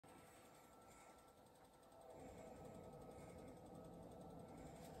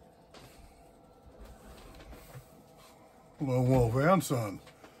Lone Wolf and Son.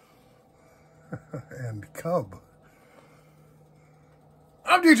 And Cub.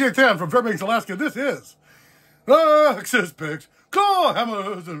 I'm DJ Tan from Fairbanks, Alaska. This is Axis Picks, Claw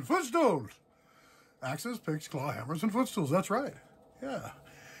Hammers, and Footstools. Axis Picks, Claw Hammers, and Footstools. That's right. Yeah.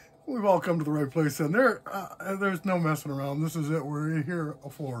 We've all come to the right place, and there's no messing around. This is it. We're here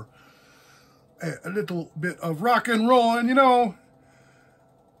for a little bit of rock and roll. And, you know,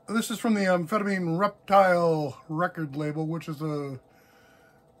 this is from the Amphetamine Reptile record label, which is a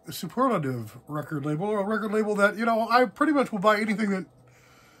superlative record label, or a record label that, you know, I pretty much will buy anything that,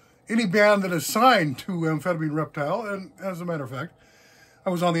 any band that is signed to Amphetamine Reptile. And as a matter of fact, I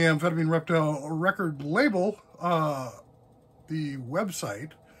was on the Amphetamine Reptile record label, the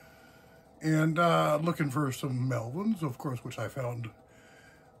website, and looking for some Melvins, of course, which I found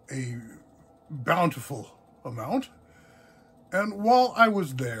a bountiful amount. And while I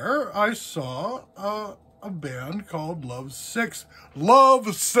was there, I saw a band called Love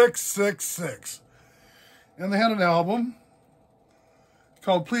 666. And they had an album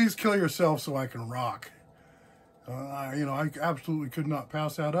called Please Kill Yourself So I Can Rock. You know, I absolutely could not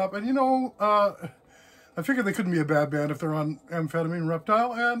pass that up. And, you know, I figured they couldn't be a bad band if they're on Amphetamine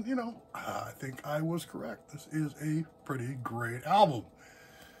Reptile. And, you know, I think I was correct. This is a pretty great album.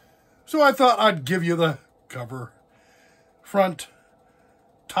 So I thought I'd give you the cover, front,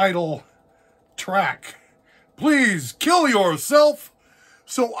 title, track. Please kill yourself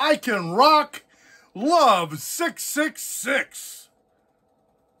so I can rock. Love 666.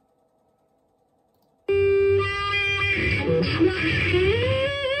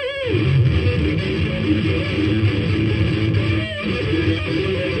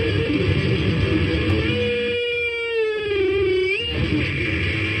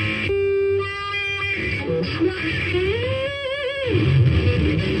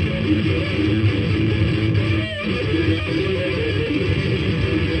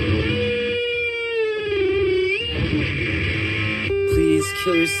 Please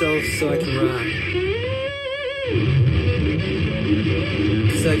kill yourself so I can rock.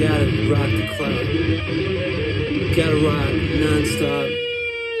 'Cause I gotta rock the cloud. Gotta rock non-stop.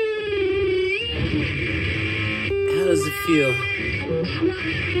 How does it feel?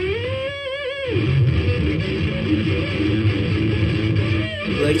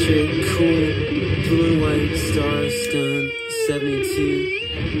 Electric, cool, blue and white, star, stone, 72,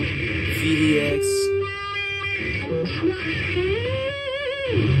 VDX.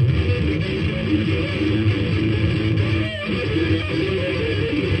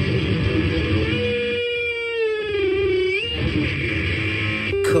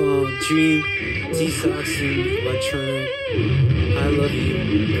 Call, dream, detoxing, electronic. I love you,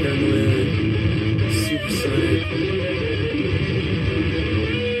 paranoia, supersonic.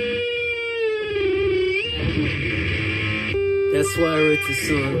 That's why I wrote this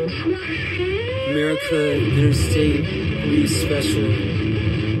song. America, interstate, we special.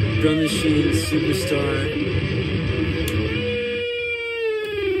 Drum machine, superstar.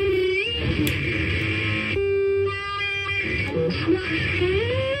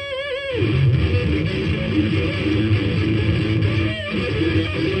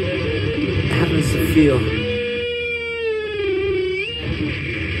 How does it feel?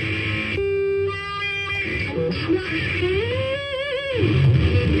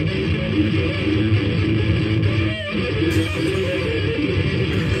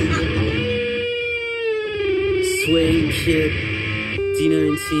 Sway Kid,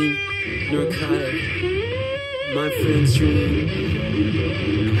 D19, Narcotic, My Friend's Dream.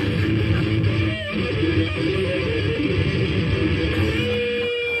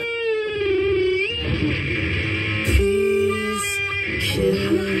 Please kill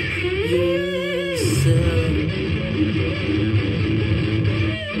yourself.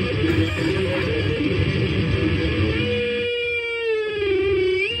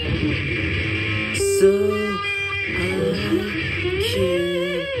 So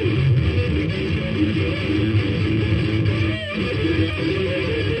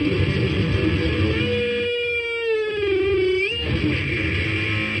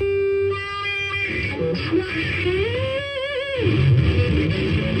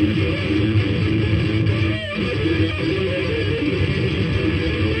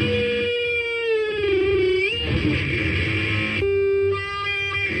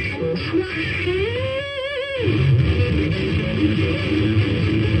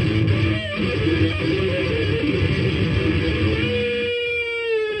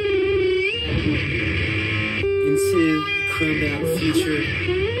into chromed out future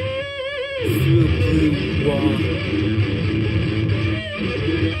through a blue wall.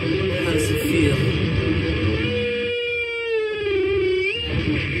 How does it feel?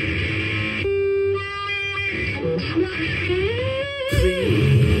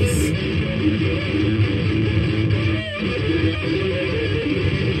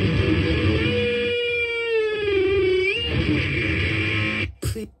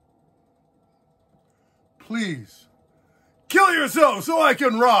 yourself so I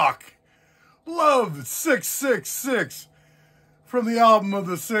can rock. Love 666 from the album of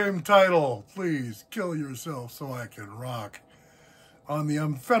the same title. Please kill yourself so I can rock. On the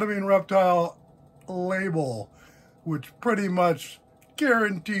Amphetamine Reptile label, which pretty much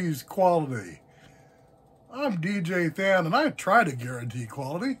guarantees quality. I'm DJ Than, and I try to guarantee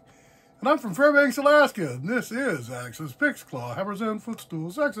quality. And I'm from Fairbanks, Alaska, and this is Axis Picks, Claw, Hammers, and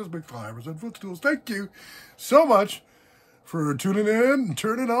Footstools. Axis Picks, Claw, Hammers, and Footstools. Thank you so much for tuning in,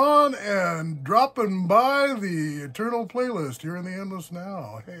 turning on, and dropping by the eternal playlist here in the Endless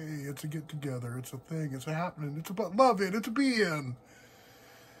Now. Hey, it's a get-together, it's a thing, it's a happening, it's about loving, it's a being.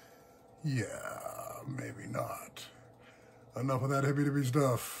 Yeah, maybe not. Enough of that hippy-dippy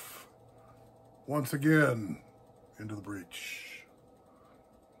stuff. Once again, into the breach.